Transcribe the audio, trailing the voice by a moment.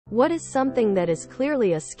What is something that is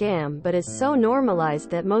clearly a scam but is so normalized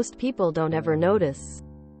that most people don't ever notice?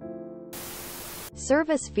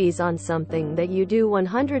 Service fees on something that you do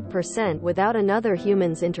 100% without another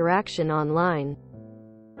human's interaction online.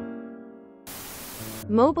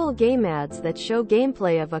 Mobile game ads that show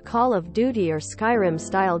gameplay of a Call of Duty or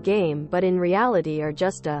Skyrim-style game but in reality are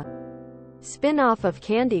just a spin-off of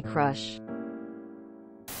Candy Crush.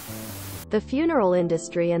 The funeral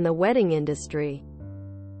industry and the wedding industry.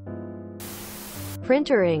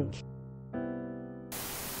 Printer ink.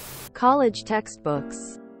 College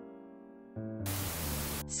textbooks.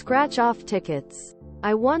 Scratch-off tickets.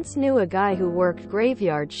 I once knew a guy who worked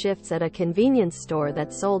graveyard shifts at a convenience store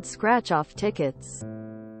that sold scratch-off tickets.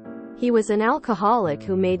 He was an alcoholic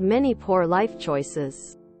who made many poor life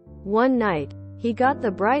choices. One night, he got the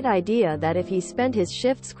bright idea that if he spent his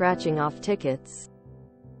shift scratching off tickets,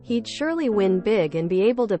 he'd surely win big and be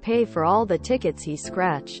able to pay for all the tickets he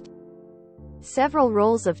scratched. Several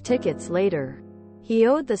rolls of tickets later, he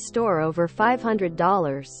owed the store over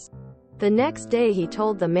 $500. The next day he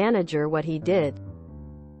told the manager what he did.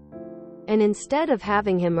 And instead of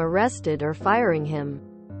having him arrested or firing him,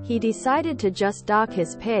 he decided to just dock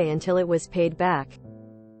his pay until it was paid back,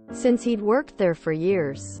 since he'd worked there for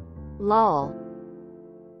years. Lol.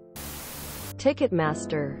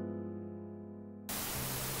 Ticketmaster.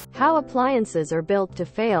 How appliances are built to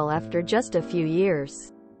fail after just a few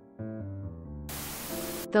years.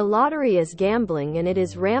 The lottery is gambling, and it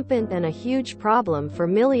is rampant and a huge problem for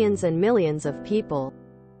millions and millions of people.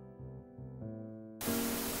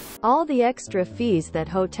 All the extra fees that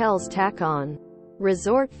hotels tack on.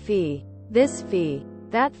 Resort fee, this fee,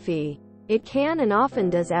 that fee. It can and often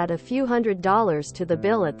does add a few $100s to the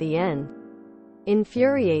bill at the end.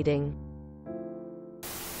 Infuriating.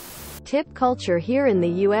 Tip culture here in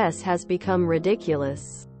the US has become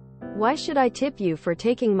ridiculous. Why should I tip you for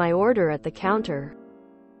taking my order at the counter?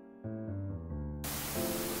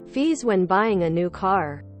 Fees when buying a new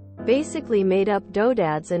car. Basically made up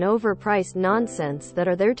doodads and overpriced nonsense that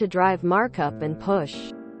are there to drive markup and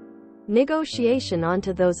push negotiation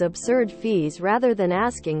onto those absurd fees rather than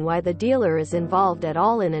asking why the dealer is involved at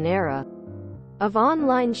all in an era of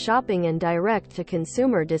online shopping and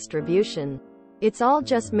direct-to-consumer distribution. It's all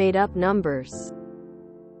just made-up numbers.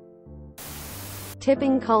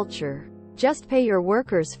 Tipping culture. Just pay your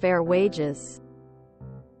workers fair wages.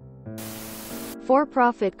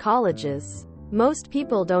 For-profit colleges. Most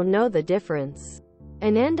people don't know the difference,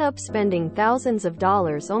 and end up spending thousands of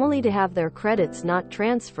dollars only to have their credits not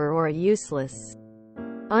transfer or a useless,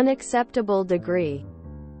 unacceptable degree.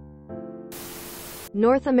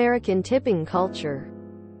 North American tipping culture.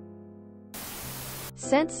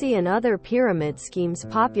 Sensi and other pyramid schemes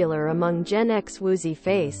popular among Gen X woozy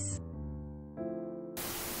face.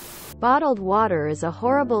 Bottled water is a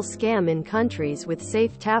horrible scam in countries with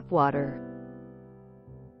safe tap water.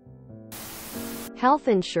 Health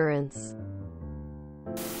insurance.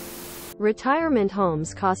 Retirement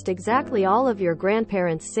homes cost exactly all of your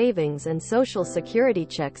grandparents' savings and social security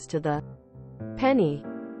checks to the penny.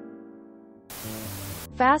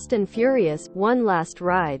 Fast and Furious, One Last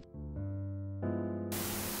Ride.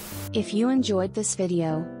 If you enjoyed this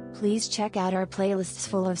video, please check out our playlists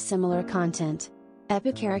full of similar content.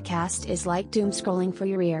 Epicaricast is like doom scrolling for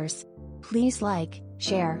your ears. Please like,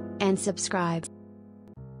 share, and subscribe.